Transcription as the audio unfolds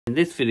In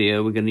this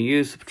video, we're going to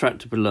use the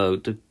protractor below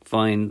to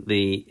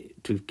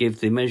give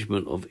the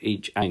measurement of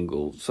each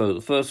angle. So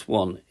the first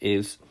one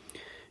is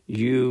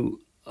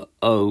UOC.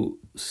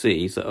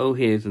 So O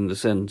here is in the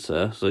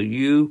center. So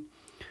UOT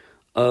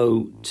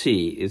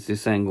is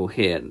this angle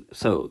here.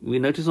 So we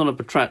notice on a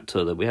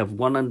protractor that we have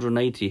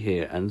 180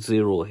 here and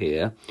 0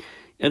 here.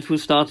 As we're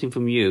starting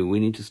from U, we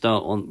need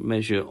to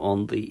measure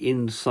on the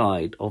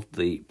inside of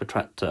the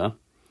protractor,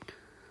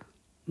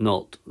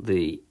 not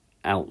the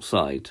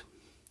outside.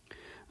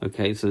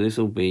 Okay, so this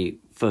will be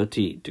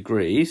 30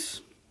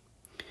 degrees.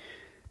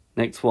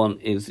 Next one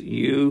is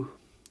UOR.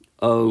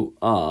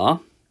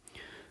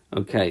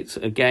 Okay,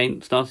 so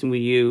again, starting with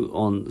U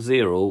on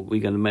 0,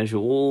 we're going to measure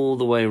all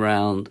the way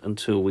around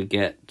until we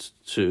get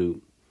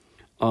to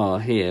R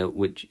here,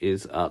 which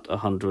is at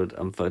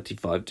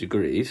 135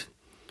 degrees.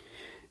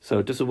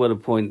 So just a word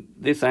of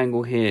point, this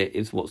angle here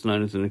is what's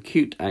known as an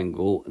acute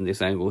angle, and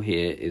this angle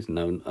here is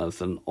known as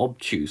an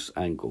obtuse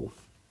angle.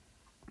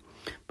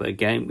 But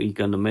again, we're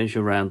going to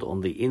measure around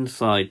on the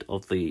inside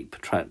of the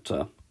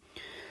protractor.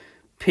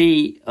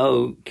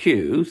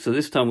 POQ, so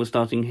this time we're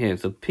starting here.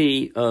 So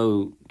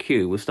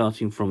POQ, we're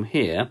starting from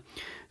here.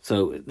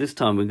 So this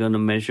time we're going to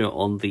measure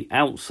on the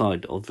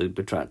outside of the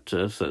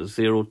protractor. So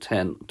 0,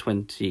 10,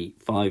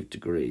 25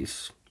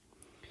 degrees.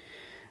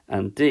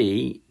 And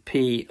DPOS,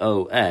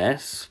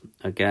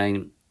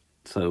 again,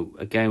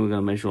 we're going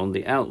to measure on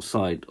the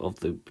outside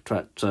of the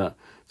protractor.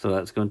 So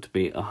that's going to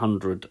be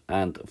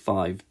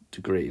 105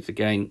 degrees.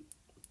 Again,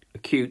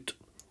 acute,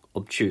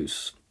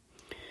 obtuse.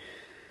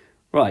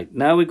 Right,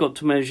 now we've got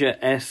to measure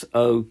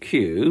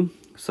SOQ.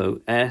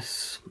 So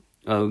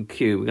SOQ,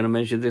 we're going to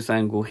measure this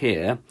angle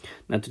here.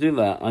 Now to do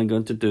that, I'm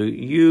going to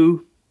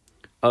do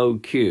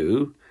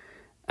UOQ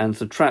and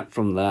subtract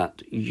from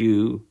that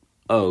UOS.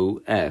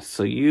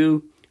 So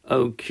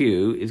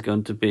UOQ is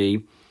going to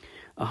be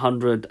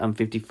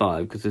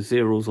 155 because the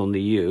zero's on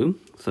the U.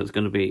 So it's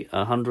going to be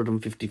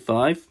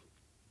 155.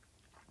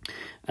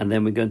 And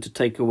then we're going to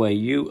take away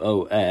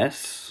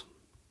UOS,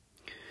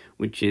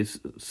 which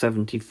is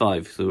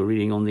 75. So we're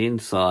reading on the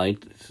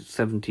inside,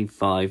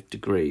 75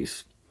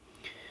 degrees.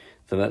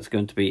 So that's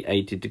going to be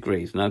 80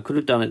 degrees. Now I could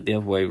have done it the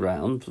other way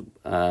around.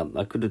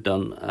 I could have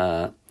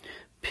done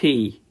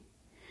POS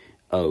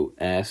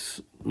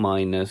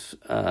minus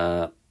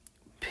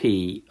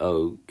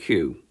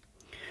POQ.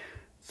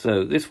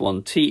 So this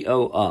one,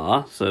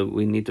 TOR, so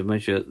we need to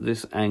measure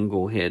this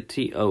angle here,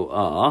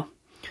 TOR.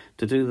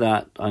 To do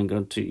that, I'm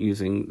going to,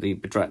 using the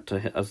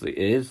protractor as it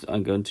is,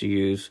 I'm going to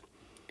use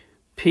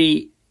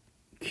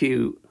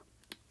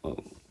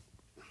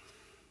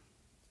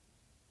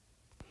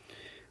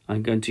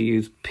I'm going to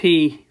use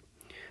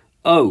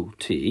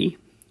POT,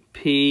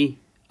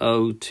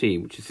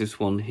 which is this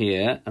one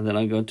here, and then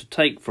I'm going to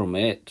take from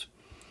it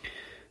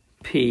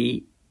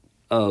POR,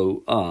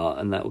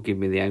 and that will give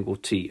me the angle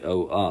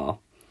TOR.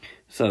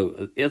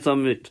 So as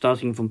I'm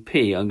starting from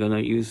P, I'm going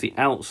to use the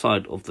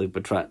outside of the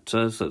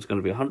protractor. So it's going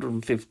to be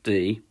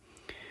 150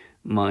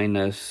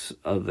 minus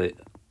the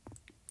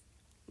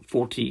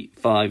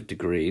 45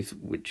 degrees,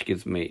 which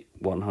gives me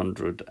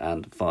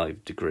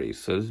 105 degrees.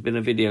 So this has been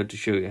a video to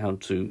show you how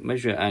to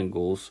measure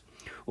angles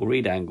or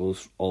read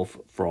angles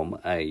from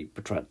a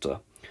protractor.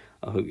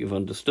 I hope you've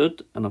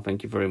understood, and I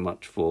thank you very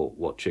much for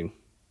watching.